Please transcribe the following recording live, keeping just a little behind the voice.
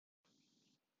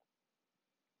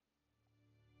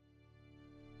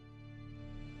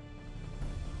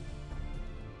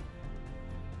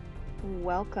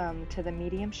Welcome to the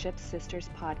Mediumship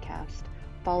Sisters podcast.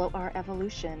 Follow our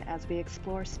evolution as we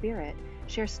explore spirit,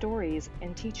 share stories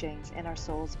and teachings in our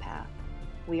soul's path.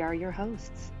 We are your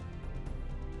hosts.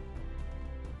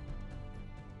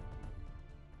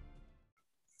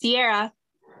 Sierra,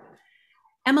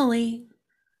 Emily,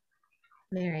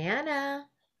 Mariana,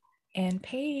 and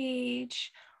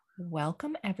Paige.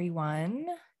 Welcome everyone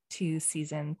to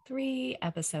season 3,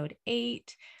 episode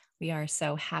 8. We are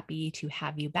so happy to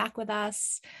have you back with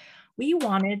us. We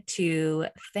wanted to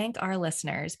thank our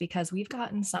listeners because we've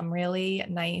gotten some really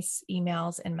nice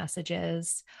emails and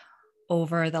messages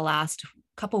over the last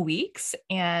couple weeks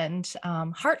and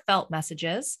heartfelt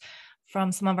messages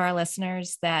from some of our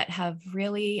listeners that have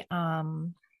really,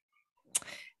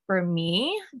 for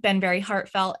me, been very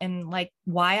heartfelt and like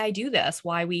why I do this,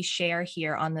 why we share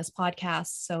here on this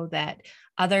podcast so that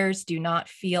others do not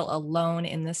feel alone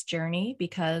in this journey,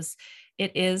 because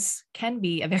it can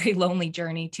be a very lonely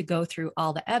journey to go through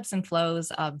all the ebbs and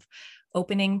flows of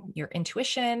opening your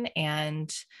intuition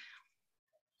and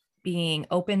being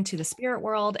open to the spirit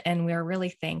world. And we're really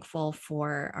thankful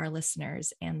for our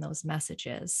listeners and those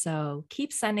messages. So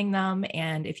keep sending them.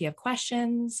 And if you have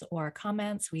questions or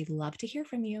comments, we'd love to hear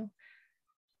from you.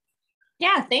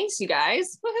 yeah, thanks you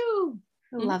guys. Woohoo!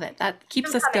 I love it. That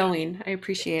keeps us going. I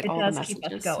appreciate all the messages.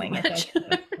 Keep us going. It does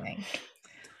keep us going.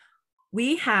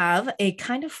 We have a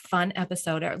kind of fun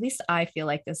episode, or at least I feel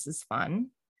like this is fun.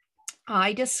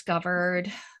 I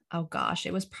discovered, oh gosh,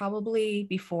 it was probably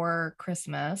before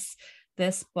Christmas,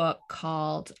 this book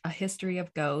called A History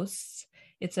of Ghosts.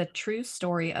 It's a true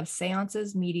story of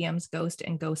seances, mediums, ghosts,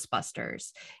 and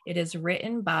Ghostbusters. It is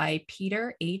written by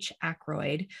Peter H.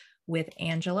 Aykroyd with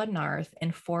Angela Narth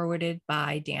and forwarded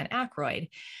by Dan Aykroyd.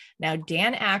 Now,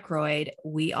 Dan Aykroyd,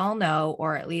 we all know,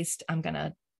 or at least I'm going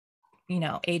to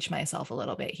age myself a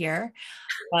little bit here,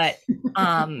 but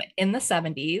in the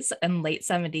 70s and late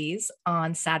 70s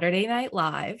on Saturday Night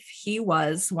Live, he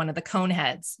was one of the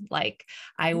Coneheads. Like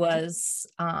I was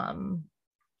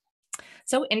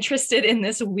so interested in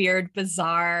this weird,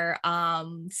 bizarre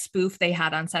spoof they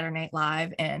had on Saturday Night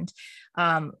Live, and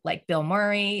like Bill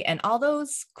Murray and all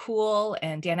those cool,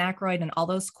 and Dan Aykroyd and all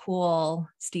those cool,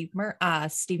 Steve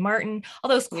Martin, all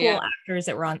those cool actors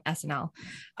that were on SNL.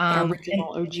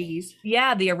 Original OGs.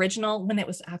 Yeah, the original, when it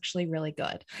was actually really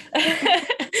good.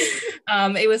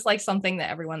 It was like something that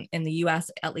everyone in the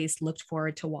US at least looked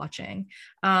forward to watching.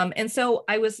 And so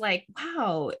I was like,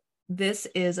 wow, this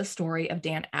is a story of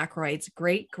Dan Aykroyd's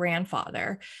great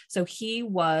grandfather. So he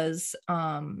was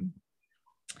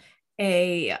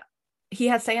he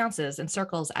had seances and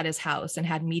circles at his house and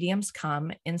had mediums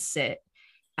come and sit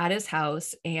at his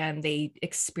house, and they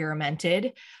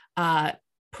experimented,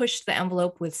 pushed the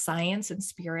envelope with science and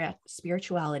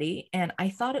spirituality. And I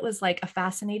thought it was like a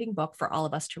fascinating book for all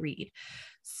of us to read.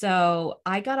 So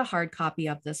I got a hard copy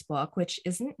of this book, which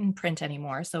isn't in print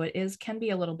anymore. So it can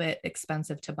be a little bit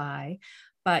expensive to buy,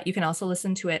 but you can also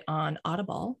listen to it on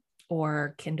Audible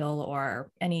or Kindle or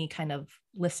any kind of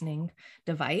listening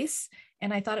device.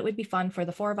 And I thought it would be fun for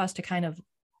the four of us to kind of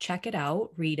check it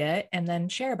out, read it, and then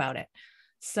share about it.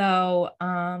 So,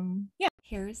 yeah.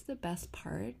 Here's the best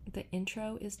part. The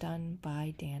intro is done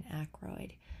by Dan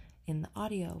Aykroyd in the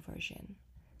audio version.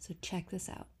 So check this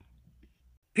out.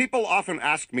 People often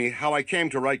ask me how I came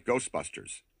to write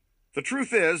Ghostbusters. The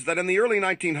truth is that in the early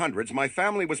 1900s, my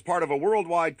family was part of a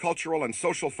worldwide cultural and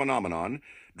social phenomenon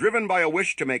driven by a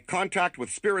wish to make contact with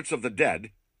spirits of the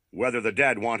dead, whether the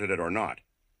dead wanted it or not.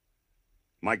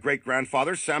 My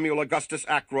great-grandfather, Samuel Augustus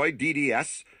Aykroyd,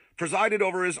 DDS, presided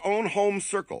over his own home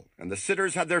circle, and the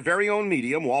sitters had their very own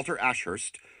medium, Walter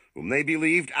Ashurst, whom they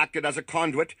believed acted as a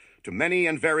conduit to many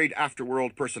and varied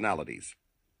afterworld personalities.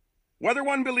 Whether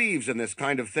one believes in this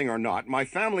kind of thing or not, my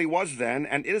family was then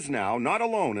and is now not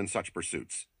alone in such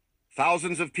pursuits.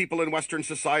 Thousands of people in Western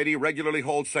society regularly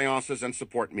hold seances and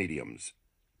support mediums.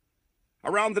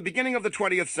 Around the beginning of the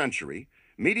 20th century,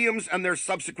 mediums and their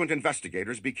subsequent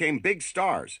investigators became big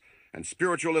stars, and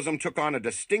spiritualism took on a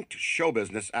distinct show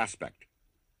business aspect.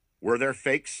 Were there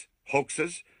fakes,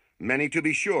 hoaxes? Many to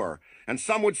be sure, and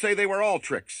some would say they were all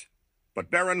tricks.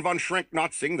 But Baron von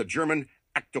Schrenck-Notzing, the German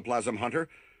ectoplasm hunter,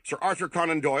 Sir Arthur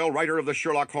Conan Doyle, writer of the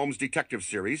Sherlock Holmes detective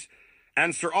series,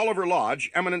 and Sir Oliver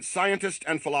Lodge, eminent scientist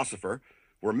and philosopher,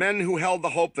 were men who held the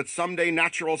hope that someday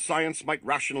natural science might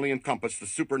rationally encompass the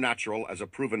supernatural as a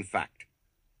proven fact.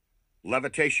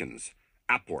 Levitations,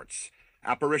 apports,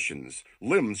 apparitions,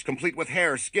 limbs complete with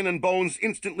hair, skin, and bones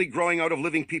instantly growing out of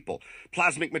living people,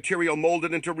 plasmic material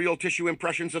molded into real tissue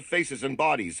impressions of faces and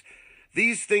bodies.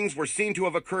 These things were seen to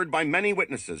have occurred by many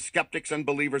witnesses, skeptics and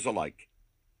believers alike.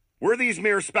 Were these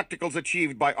mere spectacles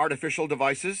achieved by artificial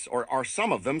devices, or are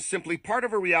some of them simply part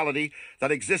of a reality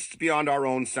that exists beyond our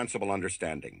own sensible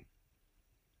understanding?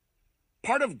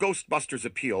 Part of Ghostbusters'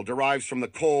 appeal derives from the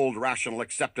cold, rational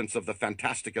acceptance of the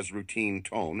fantastic as routine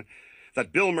tone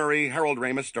that Bill Murray, Harold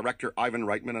Ramis, director Ivan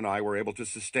Reitman, and I were able to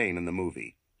sustain in the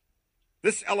movie.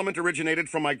 This element originated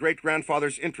from my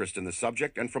great-grandfather's interest in the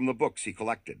subject and from the books he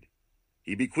collected.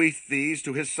 He bequeathed these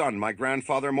to his son, my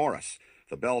grandfather Morris,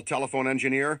 the Bell telephone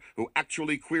engineer who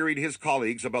actually queried his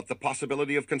colleagues about the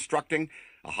possibility of constructing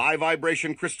a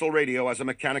high-vibration crystal radio as a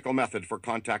mechanical method for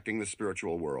contacting the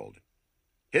spiritual world.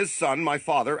 His son, my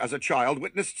father, as a child,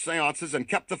 witnessed seances and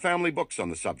kept the family books on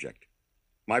the subject.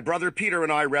 My brother Peter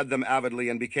and I read them avidly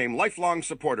and became lifelong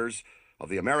supporters of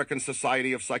the American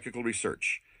Society of Psychical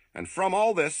Research. And from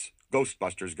all this,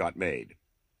 Ghostbusters got made.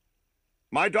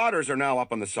 My daughters are now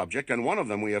up on the subject, and one of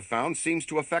them we have found seems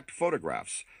to affect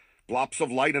photographs. Glops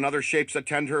of light and other shapes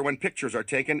attend her when pictures are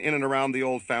taken in and around the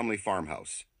old family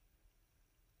farmhouse.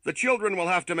 The children will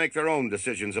have to make their own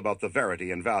decisions about the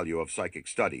verity and value of psychic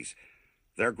studies.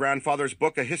 Their grandfather's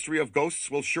book, A History of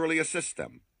Ghosts, will surely assist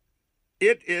them.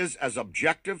 It is as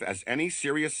objective as any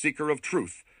serious seeker of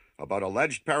truth about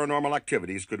alleged paranormal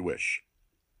activities could wish.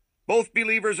 Both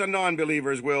believers and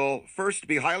non-believers will first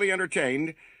be highly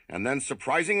entertained and then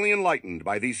surprisingly enlightened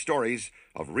by these stories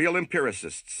of real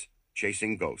empiricists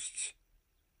chasing ghosts.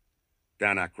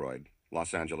 Dan Aykroyd,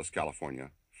 Los Angeles,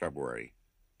 California, February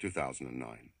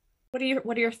 2009. What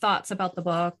are your thoughts about the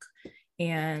book?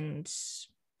 And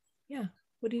yeah,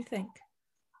 what do you think?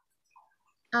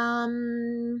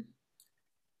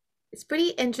 It's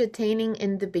pretty entertaining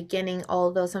in the beginning,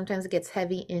 although sometimes it gets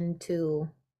heavy into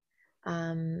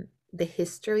the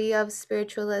history of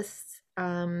spiritualists.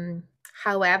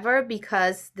 However,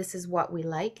 because this is what we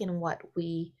like and what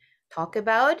we talk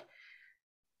about,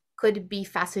 could be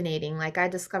fascinating. Like, I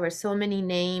discovered so many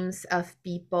names of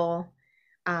people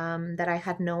that I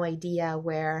had no idea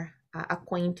were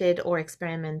acquainted or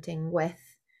experimenting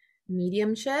with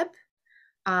mediumship.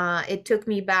 It took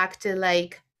me back to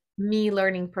like me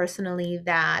learning personally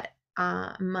that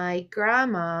my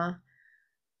grandma,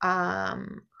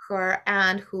 her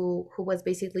aunt who was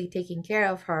basically taking care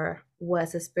of her,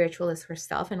 was a spiritualist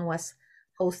herself and was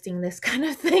hosting this kind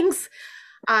of things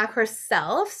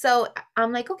herself. So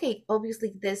I'm like, okay,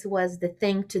 obviously this was the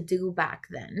thing to do back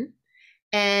then.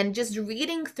 And just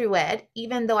reading through it,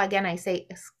 even though, again, I say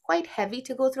it's quite heavy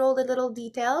to go through all the little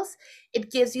details,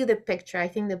 it gives you the picture. I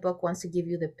think the book wants to give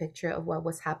you the picture of what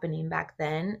was happening back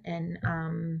then.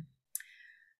 And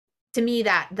to me,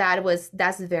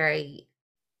 that's very,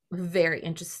 very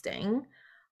interesting.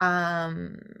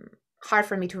 Hard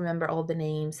for me to remember all the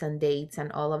names and dates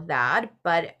and all of that.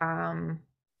 But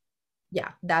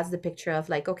yeah, that's the picture of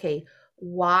like, okay,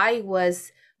 why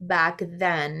was back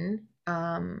then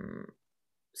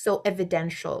so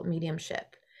evidential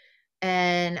mediumship?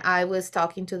 And I was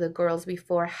talking to the girls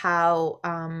before how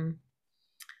I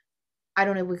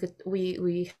don't know,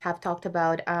 we have talked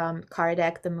about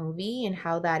Kardec the movie and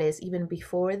how that is even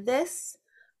before this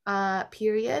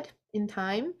period in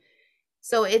time.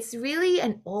 So it's really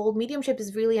an old, mediumship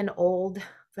is really an old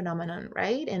phenomenon,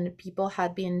 right? And people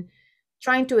had been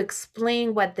trying to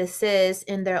explain what this is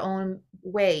in their own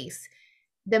ways.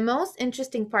 The most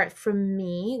interesting part for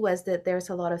me was that there's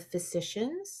a lot of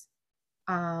physicians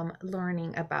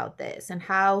learning about this and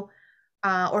how,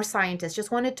 or scientists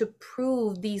just wanted to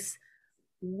prove these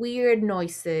weird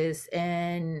noises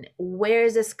and where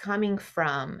is this coming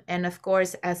from? And of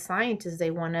course, as scientists,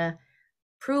 they want to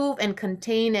prove and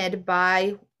contain it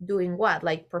by doing what?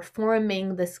 Like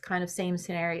performing this kind of same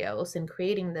scenarios and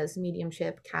creating this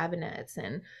mediumship cabinets.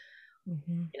 And,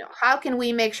 you know, how can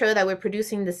we make sure that we're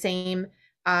producing the same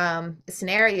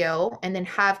scenario and then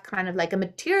have kind of like a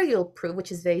material proof,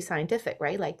 which is very scientific,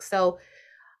 right? Like, so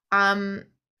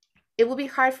it will be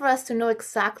hard for us to know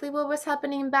exactly what was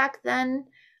happening back then.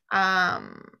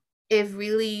 If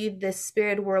really the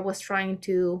spirit world was trying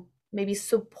to maybe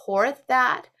support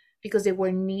that because they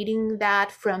were needing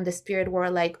that from the spirit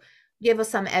world, like give us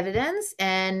some evidence.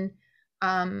 And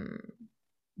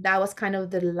that was kind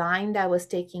of the line that was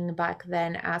taking back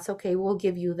then as, okay, we'll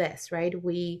give you this, right?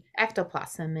 We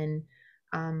ectoplasm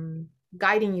and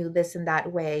guiding you this and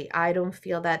that way. I don't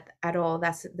feel that at all.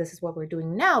 This is what we're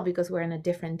doing now because we're in a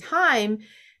different time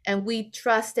and we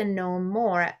trust and know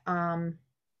more on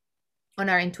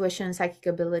our intuition, psychic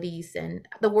abilities, and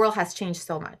the world has changed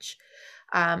so much.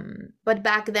 But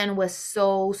back then was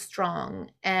so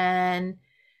strong, and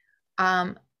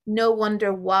no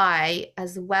wonder why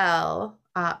as well.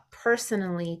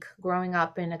 Personally, growing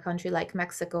up in a country like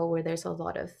Mexico, where there's a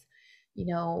lot of, you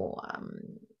know,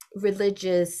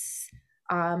 religious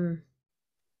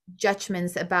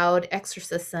judgments about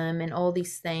exorcism and all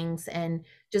these things and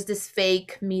just this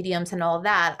fake mediums and all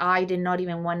that, I didn't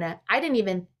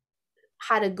even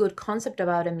had a good concept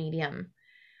about a medium.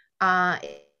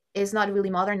 It's not really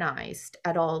modernized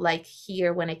at all. Like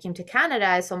here, when I came to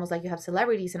Canada, it's almost like you have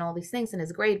celebrities and all these things, and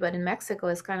it's great. But in Mexico,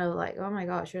 it's kind of like, oh my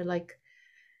gosh,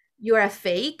 you're a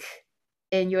fake,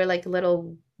 and you're like a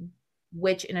little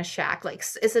witch in a shack. Like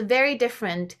it's a very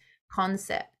different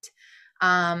concept.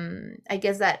 I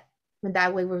guess that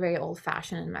way we're very old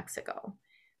fashioned in Mexico.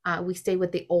 We stay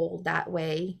with the old that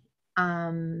way.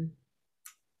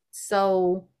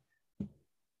 So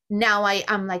now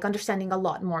I'm like understanding a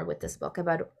lot more with this book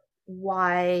about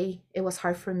why it was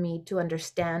hard for me to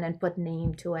understand and put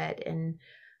name to it, and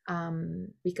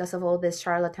because of all these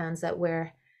charlatans that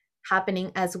were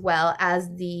happening, as well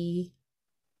as the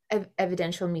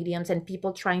evidential mediums and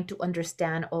people trying to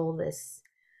understand all this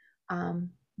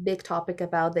big topic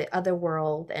about the other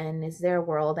world, and is their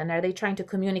world, and are they trying to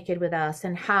communicate with us,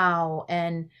 and how.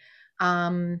 And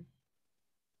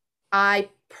I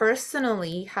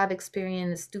personally have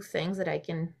experienced two things that I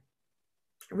can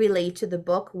relate to the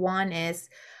book. One is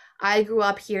I grew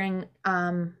up hearing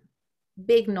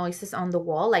big noises on the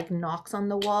wall, like knocks on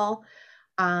the wall,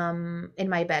 in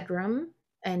my bedroom.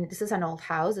 And this is an old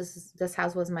house. This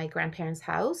house was my grandparents'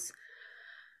 house.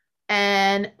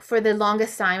 And for the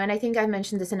longest time, and I think I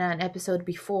mentioned this in an episode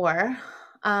before,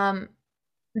 the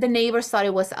neighbors thought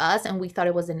it was us and we thought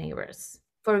it was the neighbors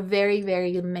for very,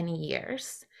 very many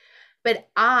years. But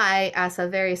I, as a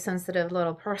very sensitive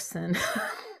little person,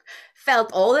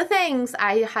 felt all the things.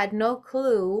 I had no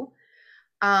clue.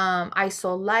 I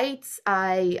saw lights,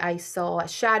 I saw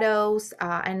shadows,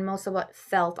 and most of it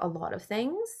felt a lot of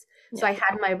things. Yeah. So I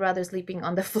had my brother sleeping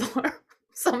on the floor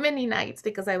so many nights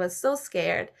because I was so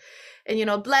scared.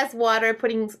 And bless water,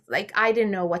 I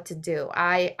didn't know what to do.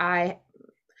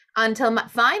 Until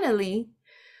finally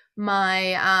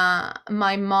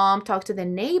my mom talked to the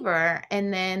neighbor,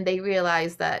 and then they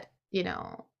realized that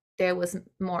there was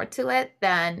more to it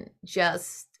than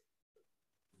just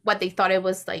what they thought it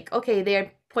was. Like, okay,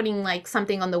 they're putting like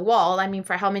something on the wall. I mean,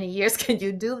 for how many years can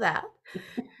you do that?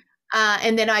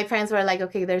 And then my parents were like,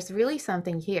 okay, there's really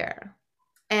something here.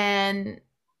 And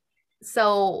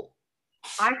so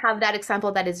I have that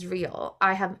example that is real.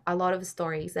 I have a lot of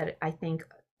stories that I think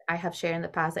I have shared in the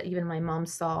past that even my mom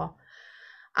saw.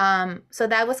 So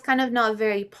that was kind of not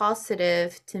very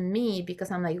positive to me, because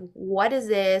I'm like, what is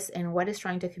this, and what is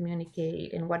trying to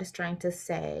communicate, and what is trying to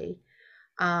say?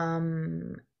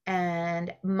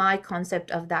 And my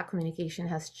concept of that communication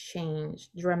has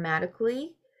changed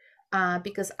dramatically,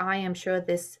 because I am sure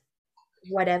this,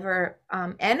 whatever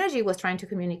energy was trying to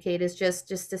communicate, is just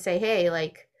to say, hey,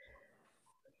 like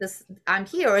this, I'm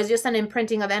here, or it's just an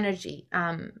imprinting of energy.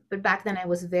 But back then I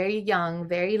was very young,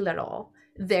 very little,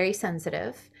 very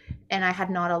sensitive, and I had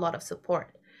not a lot of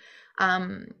support.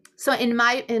 So in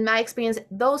my experience,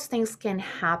 those things can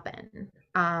happen.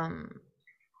 And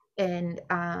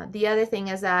the other thing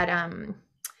is that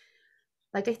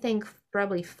I think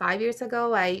probably 5 years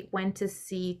ago, I went to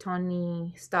see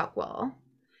Tony Stockwell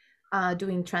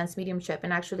doing trance mediumship,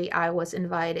 and actually I was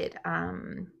invited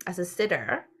as a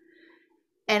sitter,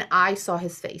 and I saw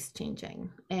his face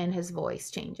changing and his voice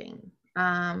changing.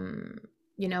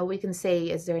 We can say,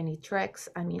 is there any tricks?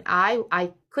 I mean,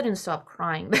 I couldn't stop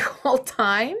crying the whole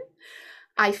time.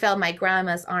 I felt my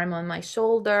grandma's arm on my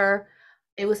shoulder.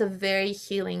 It was a very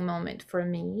healing moment for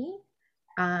me.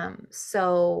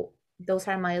 So those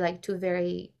are my two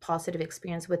very positive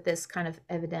experience with this kind of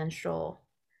evidential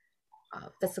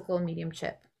physical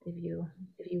mediumship, if you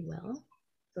will.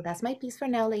 So that's my piece for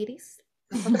now, ladies.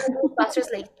 Ghostbusters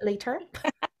later.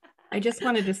 I just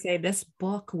wanted to say this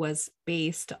book was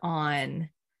based on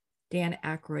Dan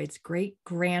Aykroyd's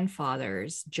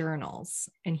great-grandfather's journals,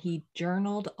 and he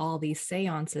journaled all these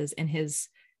seances in his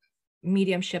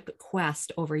mediumship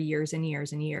quest over years and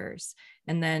years and years.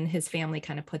 And then his family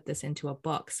kind of put this into a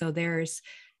book. So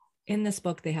in this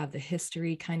book, they have the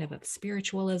history kind of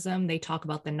spiritualism. They talk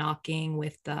about the knocking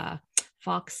with the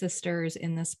Fox sisters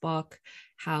in this book,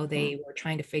 how they were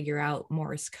trying to figure out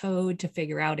Morse code to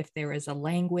figure out if there is a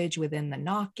language within the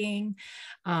knocking.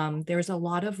 There's a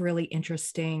lot of really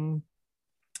interesting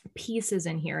pieces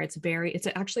in here. It's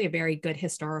actually a very good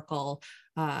historical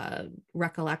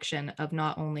recollection of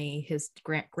not only his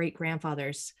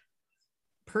great-grandfather's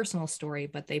personal story,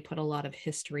 but they put a lot of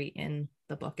history in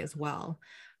the book as well.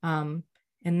 And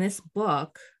this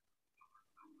book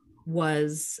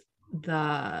was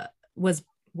the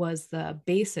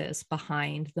basis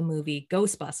behind the movie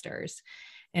Ghostbusters.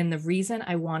 And the reason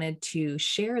I wanted to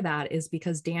share that is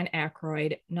because Dan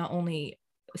Aykroyd not only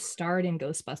starred in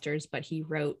Ghostbusters, but he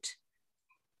wrote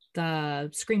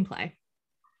the screenplay.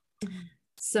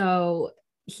 So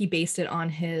he based it on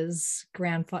his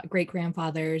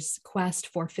great-grandfather's quest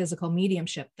for physical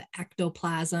mediumship. The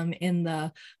ectoplasm in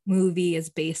the movie is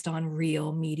based on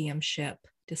real mediumship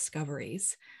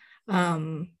discoveries.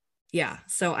 Yeah,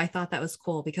 so I thought that was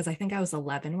cool because I think I was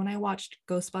 11 when I watched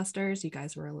Ghostbusters. You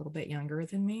guys were a little bit younger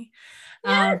than me.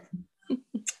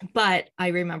 But I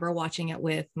remember watching it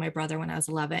with my brother when I was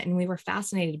 11, and we were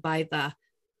fascinated by the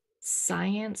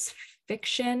science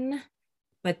fiction,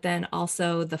 but then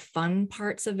also the fun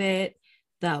parts of it,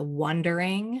 the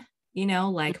wondering,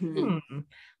 like,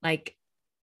 like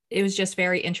it was just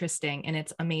very interesting. And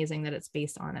it's amazing that it's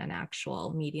based on an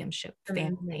actual mediumship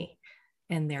family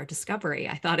and their discovery.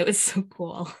 I thought it was so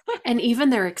cool. And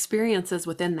even their experiences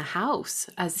within the house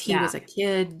as he was a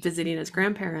kid visiting his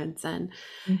grandparents, and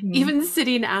even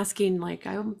sitting asking, like,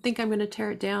 I think I'm going to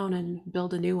tear it down and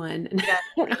build a new one. And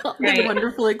the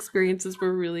wonderful experiences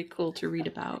were really cool to read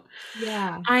about.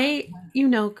 Yeah.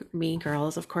 Me,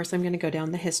 girls, of course, I'm going to go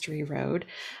down the history road.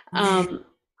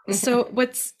 So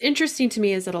what's interesting to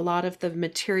me is that a lot of the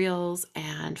materials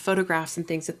and photographs and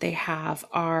things that they have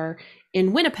are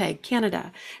in Winnipeg,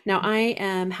 Canada. Now, I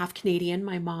am half Canadian.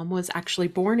 My mom was actually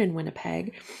born in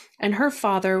Winnipeg, and her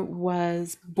father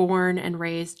was born and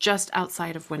raised just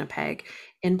outside of Winnipeg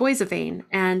in Boissevain.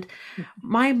 And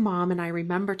my mom and I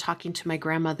remember talking to my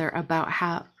grandmother about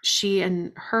how she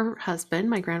and her husband,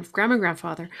 my grandma and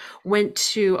grandfather, went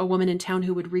to a woman in town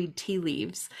who would read tea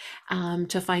leaves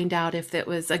to find out if it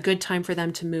was a good time for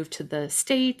them to move to the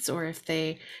States, or if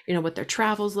they, what their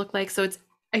travels look like. So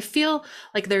I feel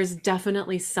like there's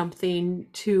definitely something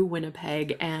to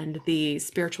Winnipeg and the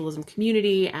spiritualism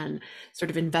community and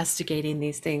sort of investigating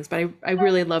these things. But I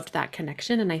really loved that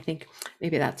connection. And I think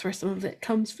maybe that's where some of it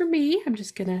comes from me. I'm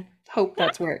just going to hope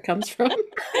that's where it comes from.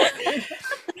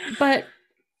 But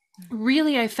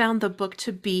really, I found the book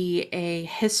to be a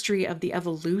history of the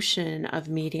evolution of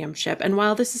mediumship. And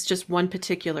while this is just one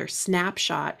particular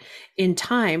snapshot in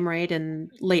time, right,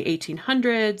 in late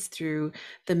 1800s through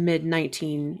the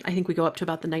I think we go up to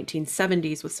about the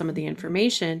 1970s with some of the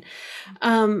information.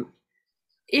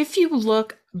 If you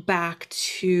look back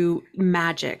to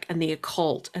magic and the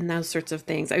occult and those sorts of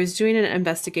things, I was doing an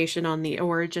investigation on the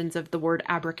origins of the word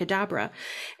abracadabra.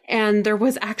 And there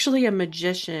was actually a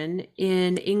magician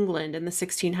in England in the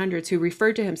 1600s who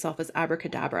referred to himself as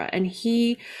abracadabra. And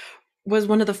he was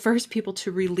one of the first people to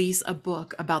release a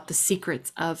book about the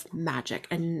secrets of magic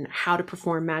and how to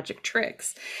perform magic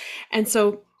tricks. And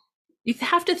so you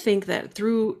have to think that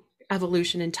through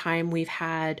evolution and time, we've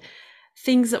had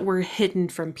things that were hidden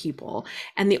from people.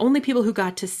 And the only people who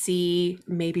got to see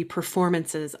maybe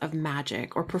performances of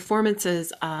magic or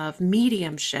performances of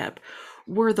mediumship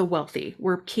were the wealthy,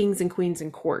 were kings and queens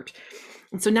in court.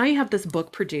 And so now you have this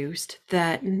book produced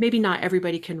that maybe not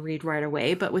everybody can read right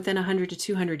away, but within 100 to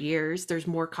 200 years, there's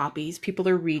more copies. People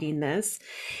are reading this.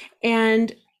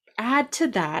 And add to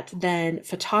that then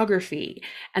photography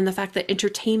and the fact that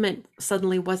entertainment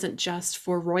suddenly wasn't just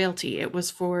for royalty. It was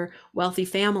for wealthy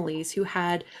families who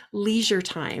had leisure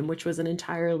time, which was an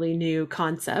entirely new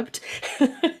concept.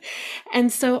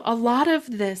 And so a lot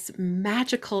of this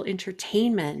magical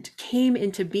entertainment came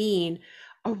into being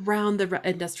around the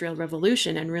Industrial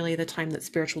Revolution and really the time that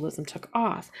spiritualism took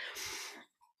off,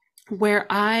 where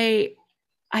I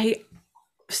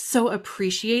so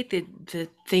appreciate the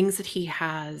things that he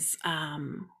has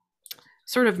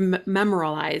sort of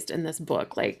memorialized in this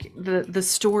book, like the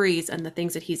stories and the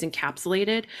things that he's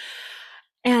encapsulated.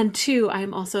 And two,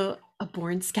 I'm also a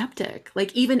born skeptic.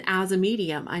 Like, even as a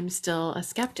medium, I'm still a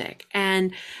skeptic.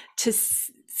 And to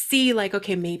see, like,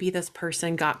 okay, maybe this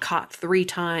person got caught 3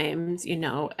 times,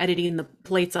 editing the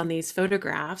plates on these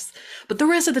photographs, but the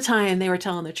rest of the time they were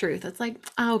telling the truth. It's like,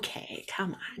 okay,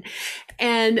 come on.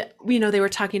 And, they were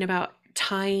talking about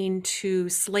tying 2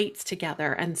 slates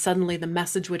together, and suddenly the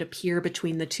message would appear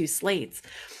between the 2 slates.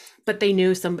 But they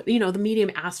knew the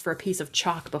medium asked for a piece of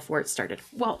chalk before it started.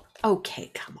 Well, okay,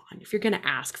 come on. If you're going to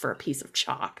ask for a piece of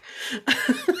chalk.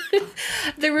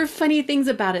 There were funny things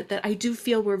about it that I do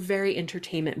feel were very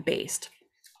entertainment based.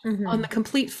 On the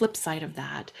complete flip side of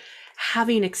that,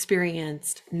 having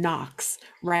experienced knocks,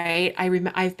 right?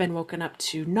 I've been woken up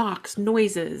to knocks,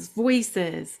 noises,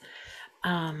 voices.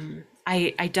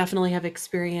 I definitely have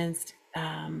experienced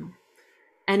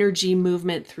energy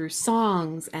movement through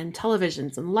songs and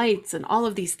televisions and lights and all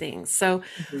of these things. So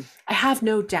I have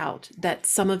no doubt that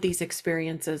some of these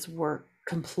experiences were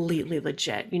completely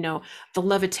legit. You know, the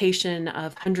levitation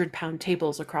of 100-pound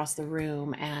tables across the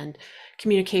room, and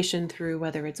communication through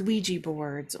whether it's Ouija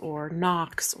boards or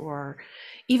knocks, or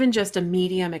even just a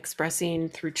medium expressing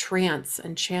through trance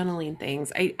and channeling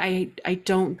things. I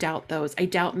don't doubt those. I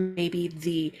doubt maybe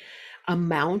the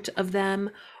amount of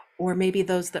them, or maybe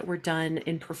those that were done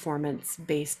in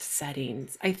performance-based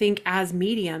settings. I think as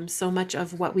mediums, so much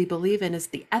of what we believe in is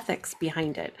the ethics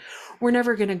behind it. We're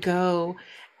never going to go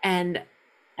and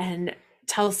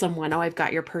tell someone, oh, I've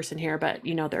got your person here, but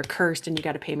you know, they're cursed and you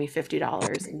got to pay me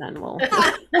 $50 and then we'll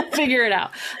figure it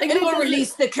out. Like, and we'll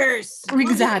release the curse.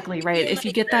 Exactly, right. If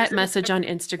you get that message on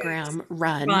Instagram,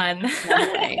 run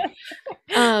away.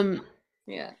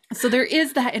 Yeah. So there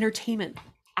is that entertainment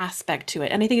aspect to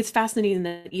it. And I think it's fascinating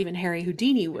that even Harry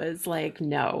Houdini was like,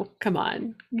 no, come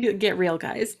on, get real,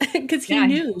 guys. Because he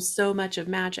knew so much of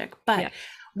magic. But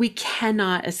we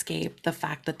cannot escape the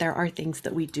fact that there are things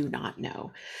that we do not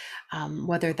know.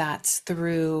 Whether that's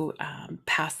through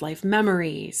past life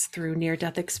memories, through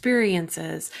near-death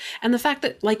experiences, and the fact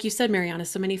that, like you said, Mariana,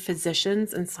 so many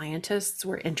physicians and scientists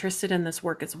were interested in this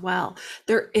work as well.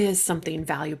 There is something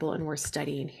valuable and worth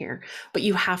studying here, but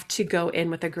you have to go in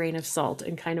with a grain of salt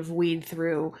and kind of weed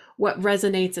through what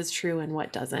resonates as true and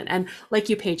what doesn't. And like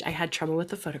you, Paige, I had trouble with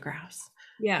the photographs.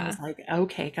 I was like,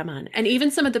 okay, come on. And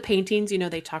even some of the paintings, you know,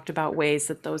 they talked about ways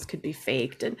that those could be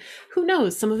faked, and who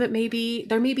knows, some of it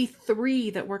there may be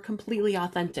 3 that were completely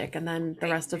authentic, and then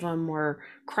the rest of them were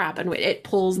crap, and it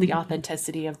pulls the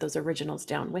authenticity of those originals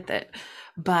down with it.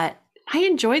 But I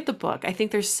enjoyed the book. I think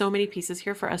there's so many pieces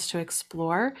here for us to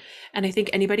explore. And I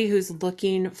think anybody who's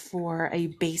looking for a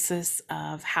basis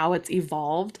of how it's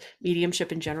evolved,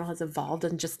 mediumship in general has evolved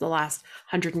in just the last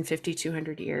 150,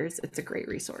 200 years, it's a great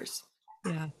resource.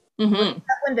 Yeah.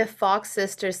 When the Fox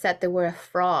sisters said they were a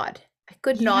fraud, I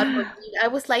could not believe. I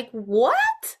was like, what?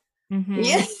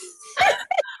 Yes.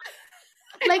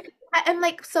 Like, I'm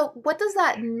like, so what does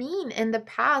that mean in the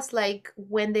past, like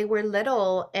when they were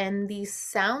little and these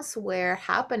sounds were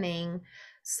happening?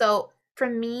 So for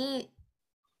me,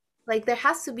 like there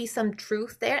has to be some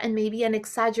truth there and maybe an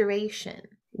exaggeration,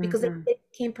 because they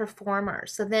became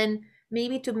performers. So then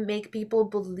maybe to make people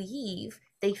believe,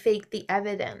 they fake the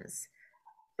evidence.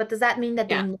 But does that mean that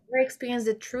they never experienced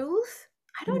the truth?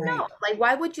 I don't know. Like,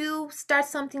 why would you start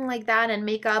something like that and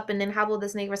make up and then have all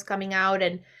these neighbors coming out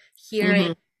and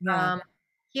hearing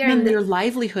and their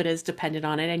livelihood is dependent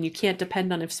on it, and you can't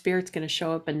depend on if spirit's going to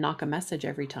show up and knock a message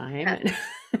every time.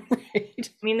 I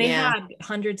mean, they had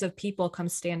hundreds of people come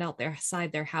stand out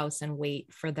outside their house and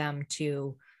wait for them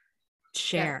to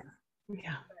share.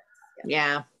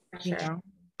 Yeah. Sure.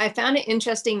 I found it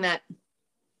interesting that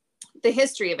the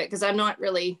history of it, because I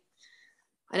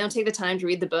don't take the time to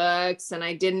read the books, and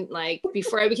I didn't, like,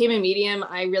 before I became a medium,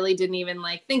 I really didn't even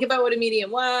like think about what a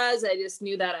medium was. I just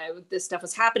knew that this stuff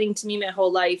was happening to me my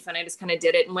whole life, and I just kind of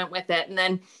did it and went with it. And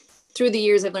then through the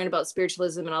years, I've learned about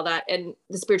spiritualism and all that, and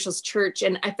the spiritualist church,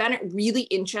 and I found it really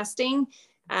interesting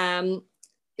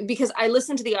because I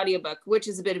listened to the audiobook, which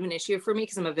is a bit of an issue for me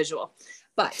because I'm a visual.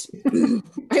 But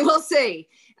I will say,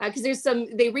 because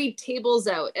they read tables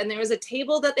out, and there was a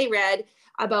table that they read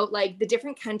about like the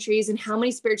different countries and how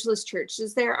many spiritualist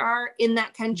churches there are in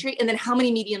that country, and then how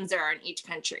many mediums there are in each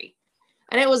country.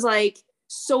 And it was like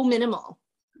so minimal.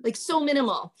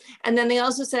 And then they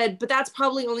also said, but that's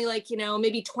probably only like, you know,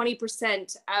 maybe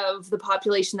 20% of the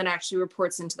population that actually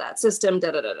reports into that system,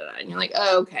 And you're like,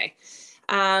 oh, okay.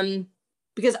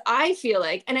 Because I feel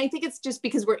like, and I think it's just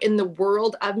because we're in the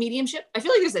world of mediumship, I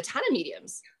feel like there's a ton of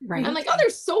mediums. Right. I'm like, oh,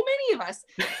 there's so many of us.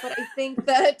 But I think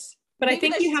that... But I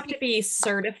think you have to be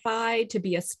certified to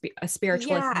be a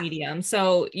spiritualist medium.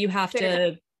 So you have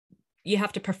to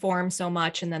perform so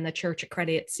much, and then the church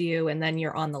accredits you, and then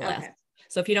you're on the list.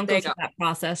 So if you don't go through that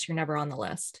process, you're never on the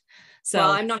list. So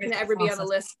well, I'm not going to ever be on the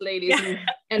list, ladies,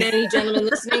 and any gentlemen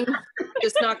listening.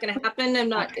 Just not going to happen. I'm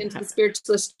not into the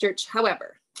spiritualist church.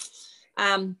 However,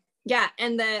 and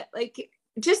the like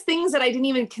just things that I didn't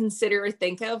even consider or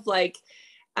think of, like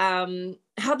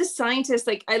how the scientists,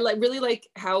 like I really like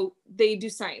how they do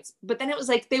science, but then it was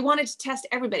like they wanted to test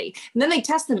everybody, and then they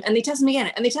test them and they test them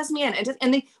again and they test them again,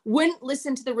 and they wouldn't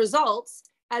listen to the results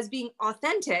as being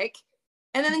authentic.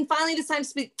 And then finally the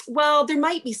scientists be, well, there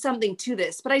might be something to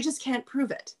this, but I just can't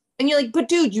prove it. And you're like, but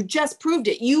dude, you just proved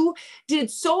it. You did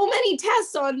so many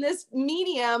tests on this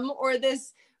medium or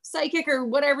this psychic or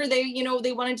whatever they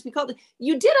wanted to be called.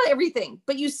 You did everything,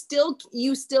 but you still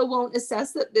won't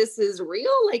assess that this is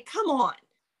real. Like, come on.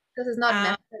 This is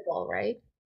not measurable, right?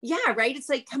 Yeah, right. It's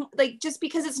like, just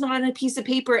because it's not on a piece of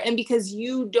paper and because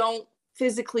you don't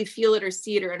physically feel it or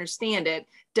see it or understand it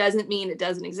doesn't mean it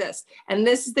doesn't exist. And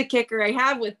this is the kicker I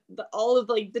have with all of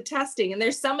like the testing. And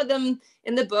there's some of them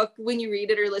in the book when you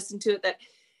read it or listen to it that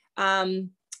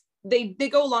they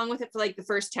go along with it for like the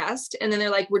first test, and then they're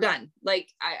like, we're done. Like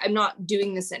I'm not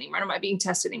doing this anymore. I'm not being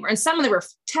tested anymore. And some of them were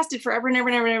tested forever and ever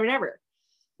and ever and ever and ever.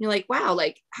 You're like, wow,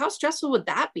 like how stressful would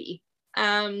that be?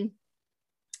 And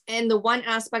the one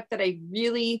aspect that I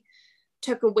really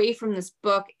took away from this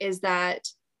book is that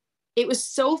it was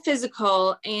so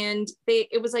physical, and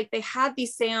it was like they had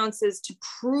these seances to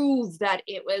prove that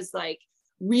it was like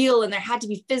real, and there had to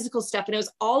be physical stuff. And it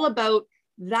was all about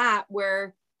that,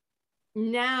 where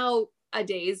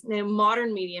nowadays,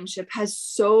 modern mediumship has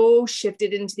so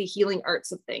shifted into the healing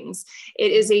arts of things.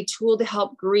 It is a tool to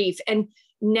help grief. And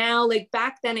now, like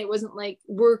back then, it wasn't like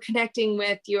we're connecting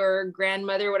with your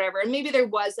grandmother or whatever. And maybe there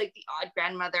was like the odd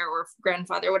grandmother or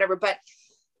grandfather or whatever, but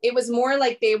it was more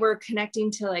like they were connecting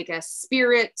to like a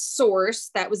spirit source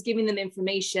that was giving them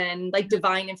information, like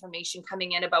divine information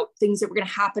coming in about things that were going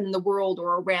to happen in the world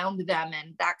or around them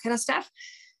and that kind of stuff,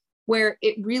 where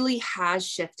it really has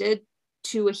shifted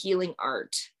to a healing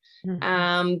art.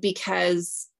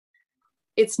 Because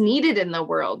it's needed in the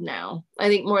world now, I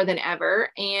think more than ever.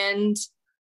 And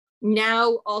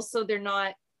now also there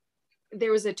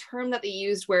was a term that they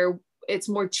used where it's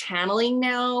more channeling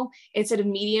now instead of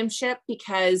mediumship,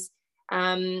 because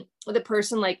the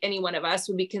person, like any one of us,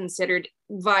 would be considered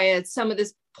via some of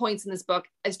this points in this book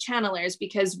as channelers,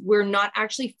 because we're not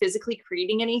actually physically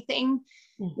creating anything.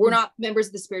 We're not members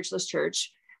of the spiritualist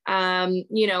church, and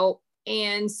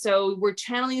so we're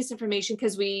channeling this information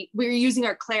because we're using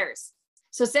our clairs.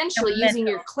 So essentially using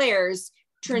your clairs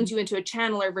turns you into a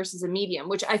channeler versus a medium,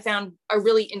 which I found a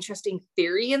really interesting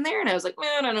theory in there. And I was like,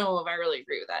 man, I don't know if I really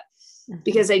agree with that,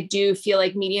 because I do feel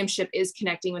like mediumship is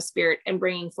connecting with spirit and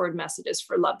bringing forward messages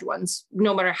for loved ones,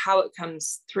 no matter how it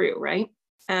comes through. Right.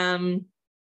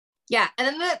 Yeah. And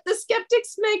then the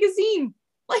Skeptics magazine,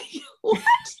 like what?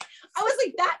 I was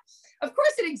like, that, of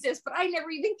course it exists, but I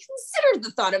never even considered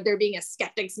the thought of there being a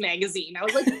Skeptics magazine. I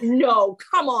was like, no,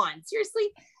 come on, seriously.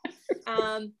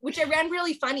 Which I ran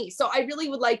really funny. So I really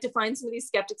would like to find some of these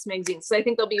Skeptics magazines. So I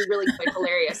think they'll be really quite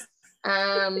hilarious.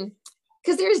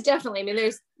 Because there's definitely, I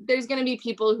mean, there's going to be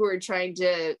people who are trying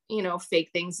to,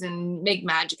 fake things and make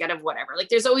magic out of whatever. Like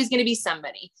there's always going to be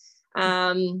somebody.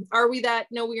 Are we that?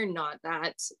 No, we are not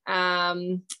that.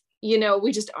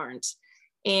 We just aren't.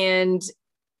 And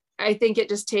I think it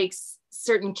just takes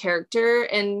certain character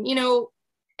and,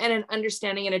 and an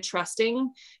understanding and a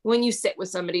trusting when you sit with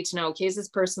somebody to know, okay, is this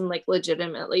person like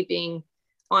legitimately being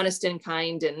honest and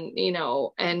kind and,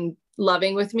 and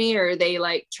loving with me, or are they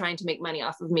like trying to make money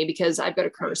off of me because I've got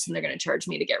a curse and they're going to charge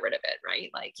me to get rid of it. Right.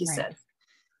 Like you said.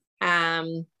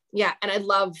 Yeah. And I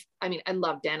love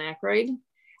Dan Aykroyd,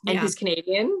 and he's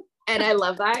Canadian, and I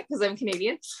love that because I'm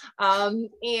Canadian.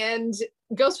 And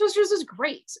Ghostbusters was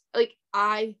great. Like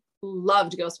I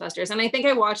loved Ghostbusters, and I think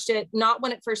I watched it not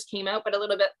when it first came out, but a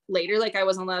little bit later. Like I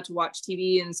wasn't allowed to watch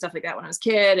TV and stuff like that when I was a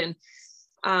kid, and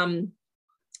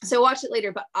so I watched it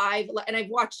later. But I've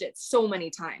watched it so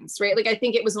many times, right? Like I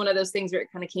think it was one of those things where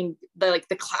it kind of came the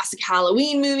classic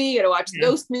Halloween movie. You got to watch the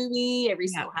ghost movie every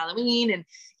single Halloween, and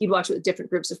you'd watch it with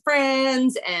different groups of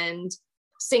friends and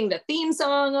sing the theme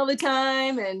song all the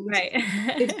time, and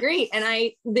it's great. And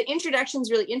the introduction is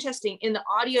really interesting in the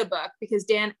audiobook because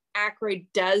Dan Aykroyd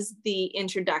does the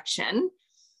introduction.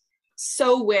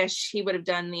 So wish he would have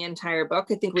done the entire book.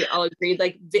 I think we all agreed,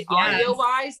 like audio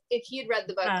wise, if he had read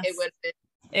the book,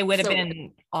 it would have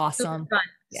been awesome.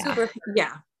 Super fun.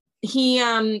 Yeah. He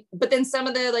but then some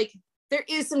of the there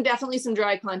is definitely some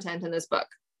dry content in this book.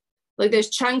 Like there's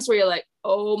chunks where you're like,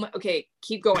 oh my, okay,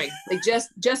 keep going. Like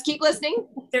just keep listening.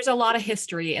 There's a lot of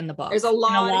history in the book. There's a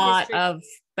lot of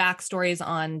backstories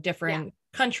on different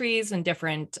countries and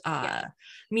different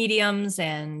mediums,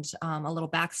 and a little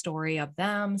backstory of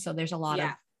them. So there's a lot.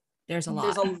 There's a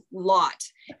lot.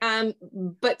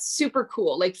 But super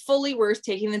cool. Like fully worth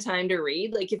taking the time to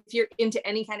read. Like if you're into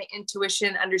any kind of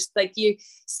intuition, you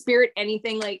spirit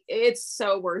anything, like it's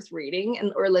so worth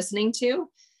reading or listening to.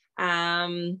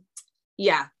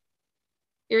 Yeah,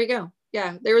 here we go.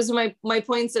 Yeah, there was my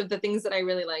points of the things that I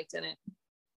really liked in it.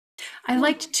 I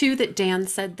liked too that Dan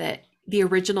said that the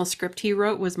original script he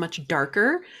wrote was much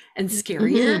darker and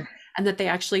scarier, and that they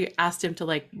actually asked him to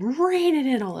rein it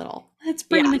in a little. Let's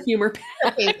bring the humor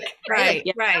back. Right.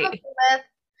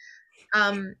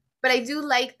 But I do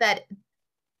like that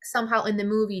somehow in the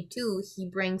movie too, he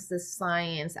brings the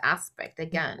science aspect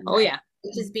again. Oh yeah.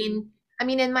 Which has been,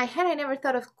 in my head, I never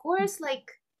thought, of course,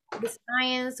 the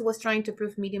science was trying to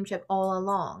prove mediumship all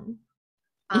along.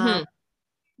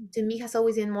 to me has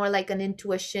always been more like an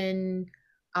intuition,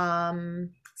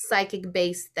 psychic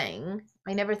based thing.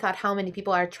 I never thought how many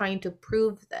people are trying to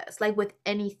prove this, like with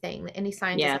anything, any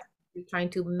scientist is trying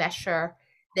to measure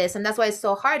this. And that's why it's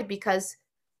so hard, because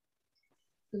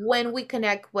when we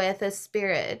connect with a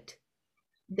spirit,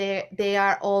 they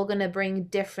are all going to bring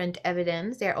different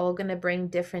evidence. They're all going to bring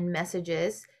different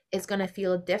messages. It's going to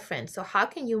feel different. So how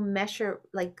can you measure?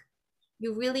 Like,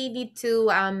 you really need to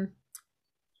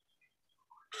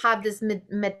have this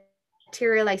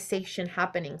materialization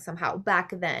happening somehow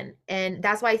back then. And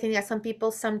that's why I think that some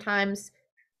people sometimes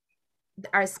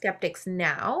are skeptics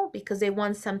now, because they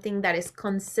want something that is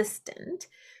consistent.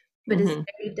 But it's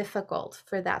very difficult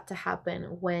for that to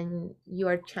happen when you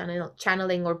are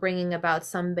channeling or bringing about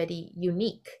somebody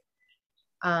unique.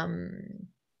 I don't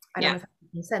know if I'm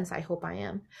making sense. I hope I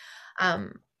am.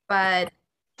 But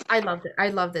I loved it. I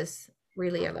love this.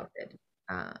 Really, I loved it.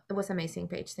 It was amazing,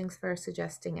 Paige. Thanks for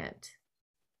suggesting it.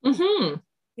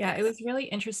 Yeah, it was really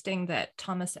interesting that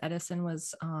Thomas Edison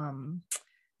was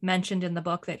mentioned in the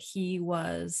book, that he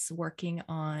was working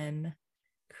on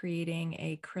creating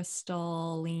a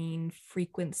crystalline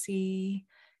frequency,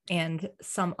 and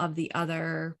some of the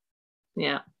other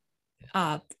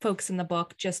folks in the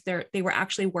book, just they were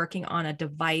actually working on a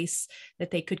device that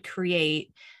they could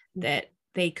create, that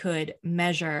they could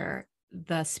measure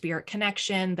the spirit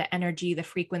connection, the energy, the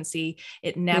frequency.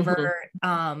 It never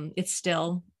it's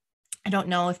still, I don't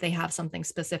know if they have something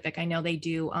specific. I know they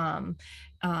do I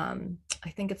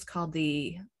think it's called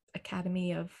the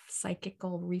Academy of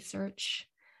Psychical Research.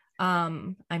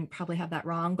 I probably have that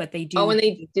wrong, but they do. Oh, when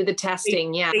they do the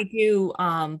testing, they do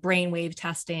brainwave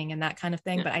testing and that kind of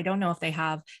thing. But I don't know if they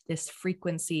have this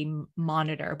frequency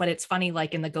monitor. But it's funny,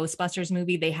 like in the Ghostbusters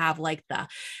movie, they have like the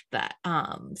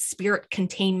spirit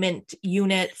containment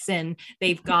units, and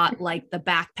they've got like the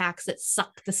backpacks that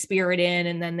suck the spirit in,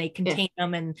 and then they contain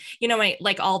them, and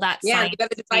like all that. Yeah, you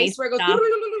got a device where it goes.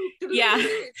 Yeah,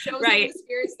 it shows right. the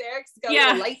spirits there. It's got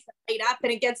little lights that light up,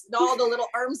 and it gets all the little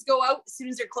arms go out as soon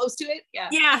as they're close to it.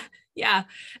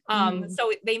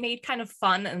 So they made kind of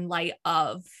fun and light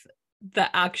of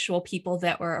the actual people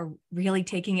that were really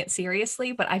taking it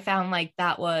seriously, but I found like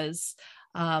that was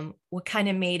what kind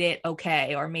of made it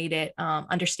okay, or made it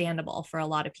understandable for a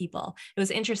lot of people. It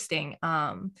was interesting,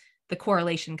 the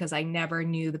correlation, because I never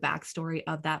knew the backstory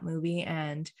of that movie,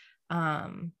 and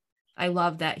I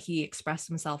love that he expressed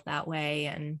himself that way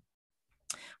and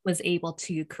was able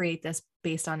to create this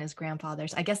based on his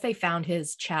grandfather's. I guess they found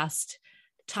his chest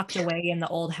tucked away in the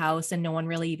old house, and no one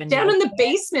really even down in the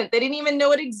basement. They didn't even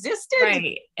know it existed.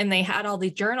 Right. And they had all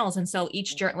these journals. And so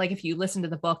each journal, like if you listen to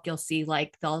the book, you'll see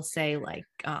like, they'll say like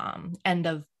end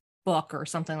of book or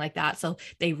something like that. So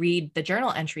they read the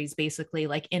journal entries basically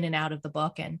like in and out of the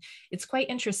book. And it's quite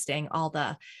interesting, all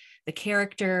the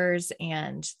characters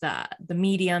and the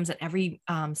mediums, and every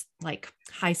like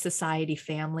high society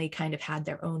family kind of had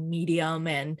their own medium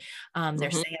and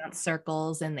their seance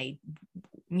circles, and they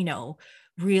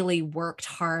really worked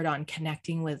hard on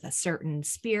connecting with a certain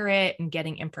spirit and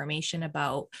getting information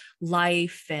about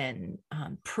life and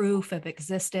proof of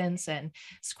existence. And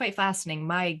it's quite fascinating.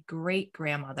 My great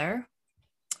grandmother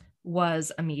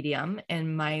was a medium,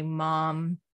 and my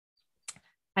mom,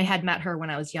 I had met her when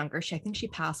I was younger. I think she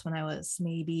passed when I was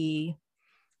maybe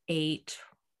 8,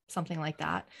 something like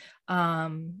that.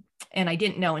 And I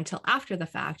didn't know until after the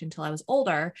fact, until I was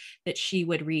older, that she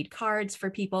would read cards for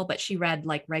people, but she read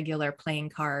like regular playing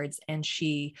cards, and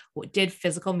she did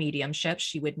physical mediumship.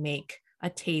 She would make a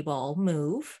table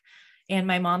move. And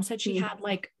my mom said she had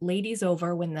like ladies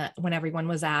over when everyone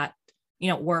was at,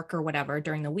 work or whatever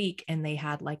during the week, and they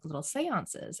had like little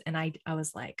seances. And I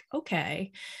was like,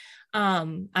 okay.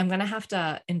 I'm going to have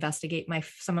to investigate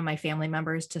some of my family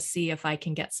members to see if I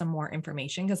can get some more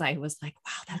information, because I was like,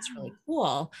 wow, that's really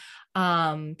cool,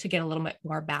 to get a little bit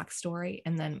more backstory.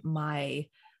 And then my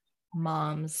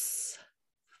mom's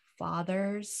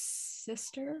father's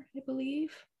sister, I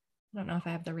believe, I don't know if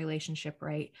I have the relationship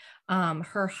right.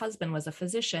 Her husband was a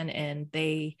physician, and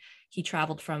he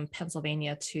traveled from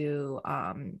Pennsylvania to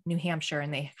New Hampshire,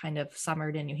 and they kind of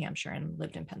summered in New Hampshire and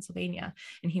lived in Pennsylvania.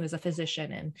 And he was a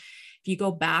physician. And if you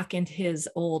go back into his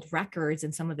old records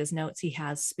and some of his notes, he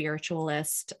has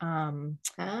spiritualist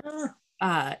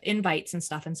invites and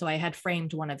stuff. And so I had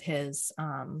framed one of his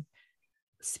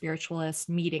spiritualist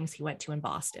meetings he went to in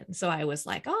Boston. So I was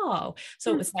like, oh,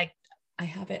 so it was like, I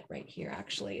have it right here.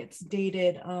 Actually, it's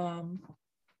dated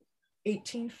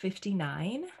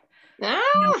 1859.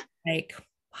 Like,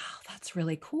 wow, that's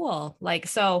really cool. Like,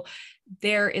 so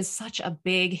there is such a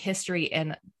big history,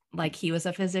 and like, he was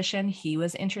a physician, he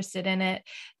was interested in it.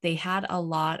 They had a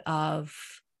lot of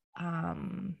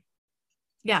a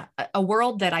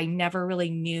world that I never really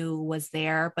knew was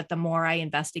there. But the more I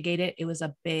investigated, it was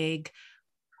a big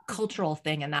cultural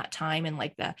thing in that time, in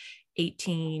like the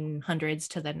 1800s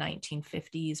to the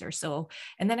 1950s or so.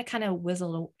 And then it kind of was a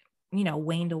little,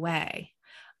 waned away.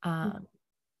 I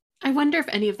wonder if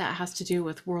any of that has to do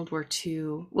with World War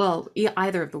II. Well,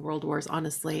 either of the world wars,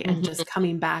 honestly, and just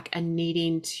coming back and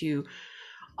needing to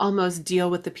almost deal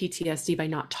with the PTSD by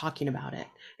not talking about it,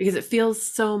 because it feels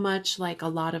so much like a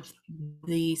lot of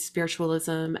the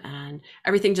spiritualism and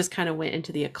everything just kind of went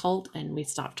into the occult, and we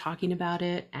stopped talking about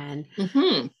it and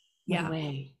went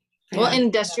away. Well,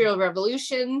 Industrial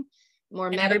Revolution, more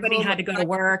and medical. Everybody had to go to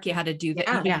work. You had to do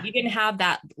that. You didn't have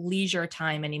that leisure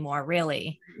time anymore,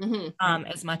 really,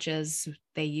 as much as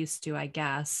they used to, I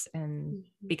guess, and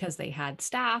because they had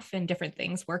staff and different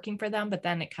things working for them. But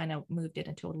then it kind of moved it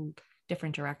into a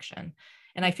different direction.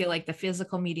 And I feel like the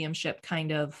physical mediumship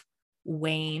kind of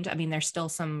waned. I mean, there's still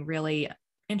some really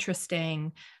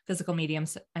interesting physical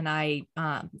mediums, and I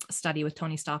study with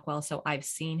Tony Stockwell, so I've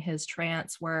seen his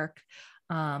trance work.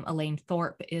 Elaine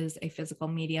Thorpe is a physical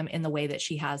medium in the way that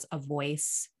she has a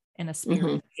voice and a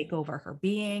spirit take over her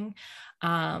being. But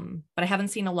I haven't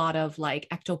seen a lot of like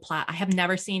ectoplasm. I have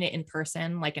never seen it in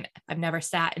person. I've never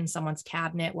sat in someone's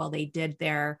cabinet while they did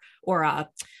or a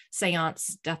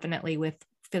seance, definitely with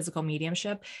physical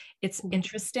mediumship. It's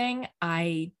interesting.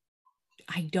 I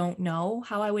don't know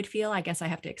how I would feel. I guess I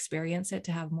have to experience it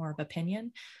to have more of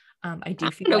opinion. I do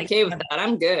feel okay with that.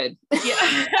 I'm good.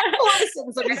 Yeah. All of a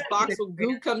sudden somebody's box with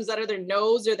goo comes out of their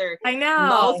nose or their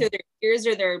mouth or their ears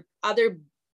or their other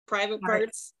private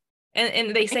parts.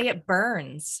 And they say it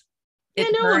burns.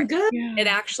 I'm good. It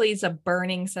actually is a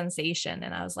burning sensation.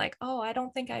 And I was like, oh, I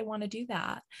don't think I want to do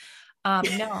that.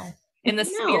 No. In the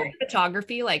spirit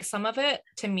photography, like some of it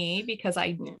to me, because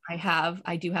I do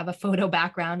have a photo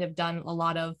background. I've done a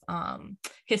lot of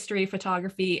history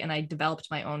photography, and I developed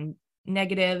my own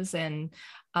negatives and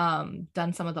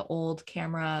done some of the old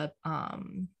camera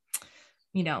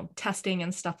testing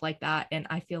and stuff like that. And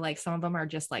I feel like some of them are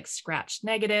just like scratched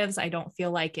negatives. I don't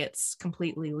feel like it's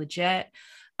completely legit,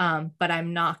 but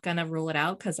I'm not gonna rule it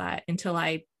out, because until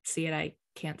I see it, I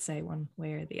can't say one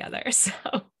way or the other. So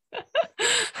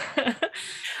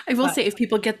I will say, if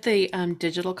people get the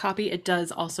digital copy, it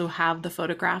does also have the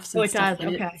photographs and stuff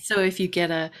in it. So if you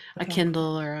get a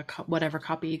Kindle or whatever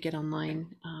copy you get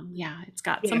online, it's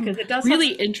got some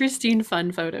really interesting,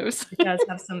 fun photos. It does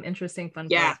have some interesting, fun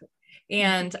photos.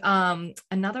 And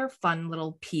another fun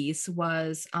little piece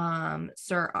was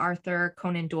Sir Arthur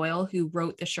Conan Doyle, who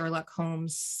wrote the Sherlock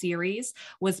Holmes series,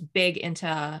 was big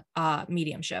into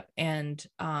mediumship and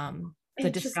the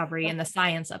discovery and the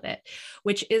science of it,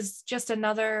 which is just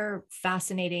another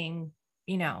fascinating,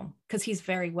 because he's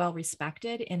very well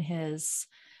respected in his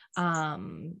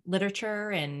literature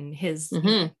and his,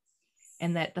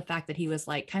 and that the fact that he was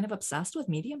like kind of obsessed with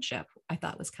mediumship, I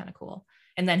thought was kind of cool.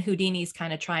 And then Houdini's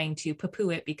kind of trying to poo-poo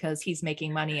it because he's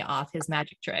making money off his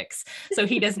magic tricks. So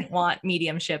he doesn't want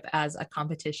mediumship as a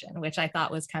competition, which I thought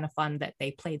was kind of fun that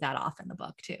they played that off in the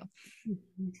book too.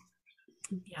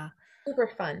 Yeah.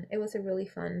 Super fun. It was really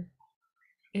fun.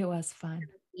 It was fun.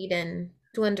 Eden,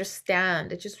 to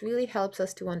understand. It just really helps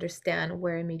us to understand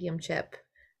where mediumship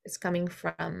is coming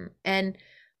from. And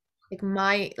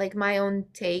my own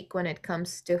take when it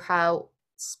comes to how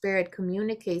spirit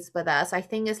communicates with us, I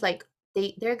think is like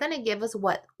they're gonna give us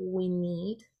what we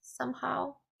need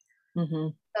somehow.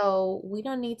 So we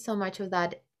don't need so much of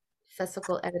that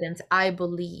physical evidence, I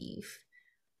believe.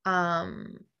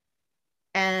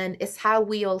 And it's how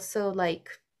we also like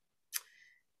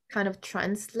kind of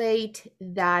translate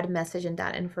that message and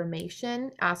that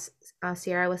information. As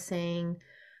Sierra was saying,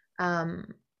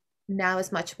 now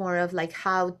it's much more of like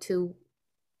how to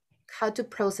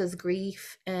process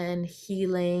grief and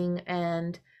healing,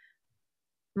 and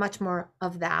much more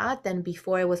of that than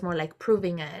before. It was more like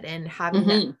proving it and having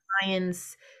that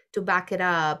science to back it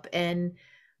up, and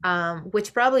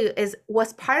which probably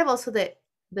was part of also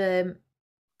the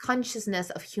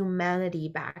consciousness of humanity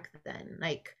back then,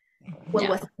 like what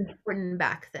was important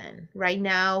back then. Right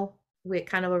now we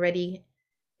kind of already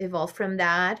evolved from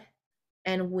that,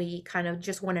 and we kind of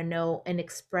just want to know and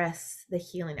express the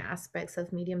healing aspects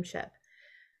of mediumship.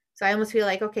 So I almost feel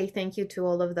like, okay, thank you to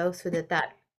all of those who did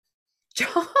that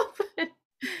job.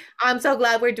 I'm so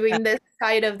glad we're doing this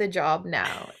side of the job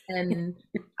now, and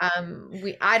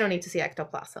I don't need to see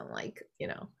ectoplasm, like,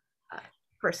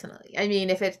 personally. I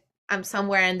mean, if I'm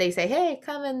somewhere and they say, hey,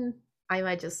 come, and I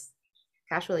might just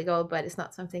casually go, but it's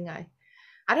not something I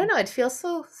don't know. It feels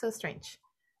so strange.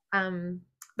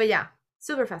 But yeah,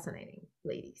 super fascinating,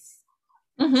 ladies.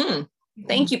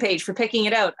 Thank you, Paige, for picking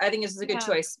it out. I think this is a good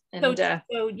choice. And so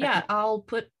yeah, I'll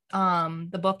put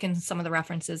the book and some of the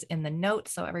references in the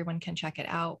notes so everyone can check it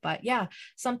out. But yeah,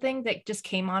 something that just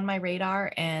came on my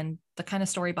radar, and the kind of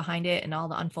story behind it and all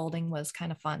the unfolding was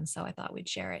kind of fun. So I thought we'd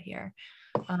share it here.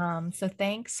 So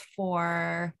thanks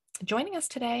for joining us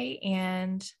today,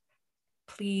 and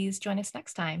please join us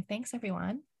next time. Thanks,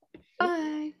 everyone.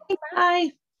 bye.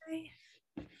 Bye.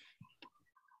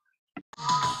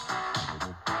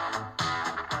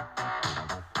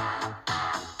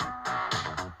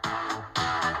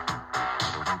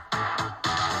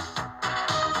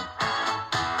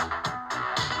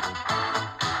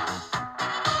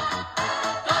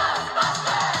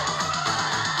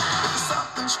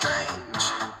 Something strange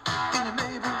in your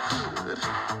neighborhood.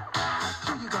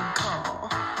 Who you gonna call?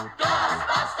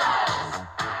 Ghostbusters!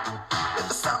 If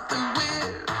there's something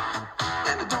weird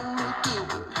and it don't look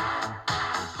good,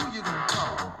 who you gonna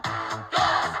call?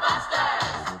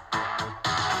 Ghostbusters!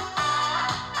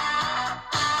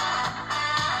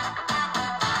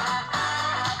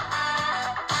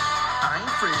 I ain't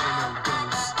afraid of no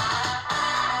ghosts.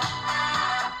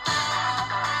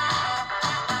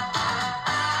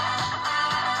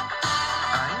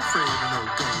 I ain't afraid of no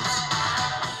ghosts.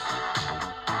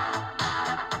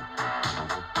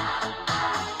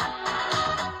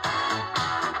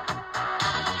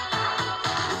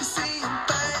 If you're seeing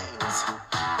things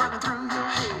running through your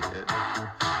head,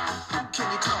 who can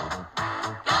you call?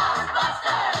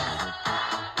 Ghostbusters!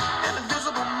 An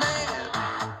invisible man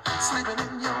sleeping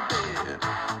in your bed.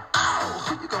 Oh,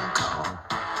 who you gonna call?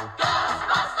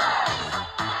 Ghostbusters!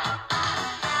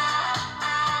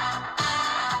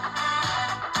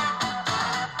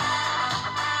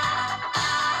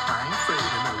 I ain't afraid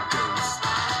of no ghosts.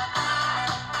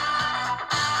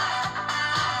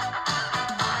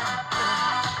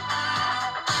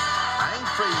 I ain't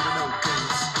afraid of no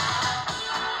ghosts.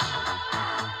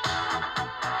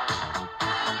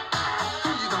 Who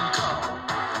you gonna call?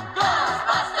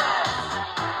 Ghostbusters!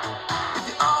 If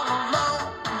you're all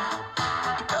alone,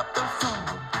 pick up the phone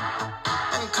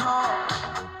and call.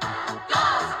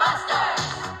 Ghostbusters!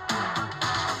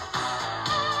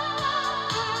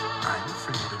 I ain't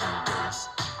afraid of no ghosts.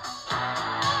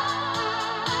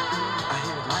 I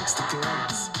hear it likes the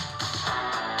girls.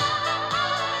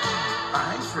 I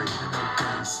ain't afraid of no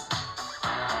ghosts.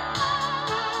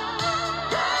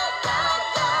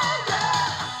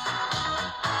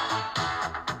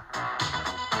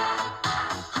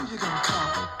 Who you gonna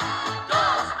call?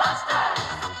 Ghostbusters!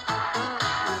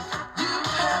 You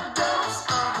have a dose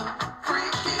of a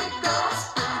freaky ghost,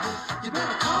 baby. You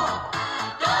better call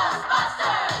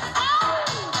Ghostbusters!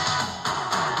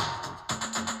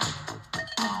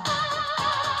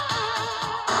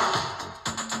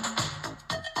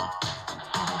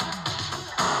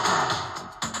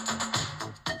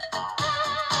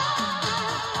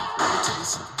 Let me tell you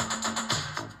something.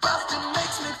 Bustin'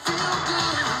 makes me feel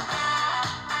good.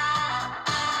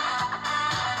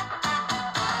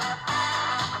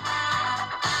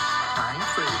 I ain't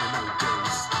afraid of no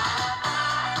ghosts.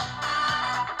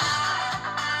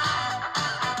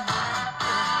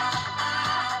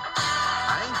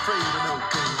 I ain't afraid of no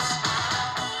ghosts.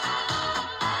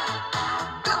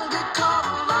 Don't get caught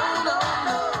alone, no,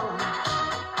 no.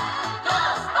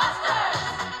 Ghostbusters!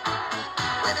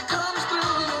 When it comes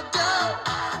through your door,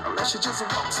 unless you just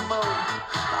want some more,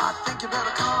 I think you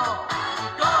better call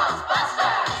Ghostbusters!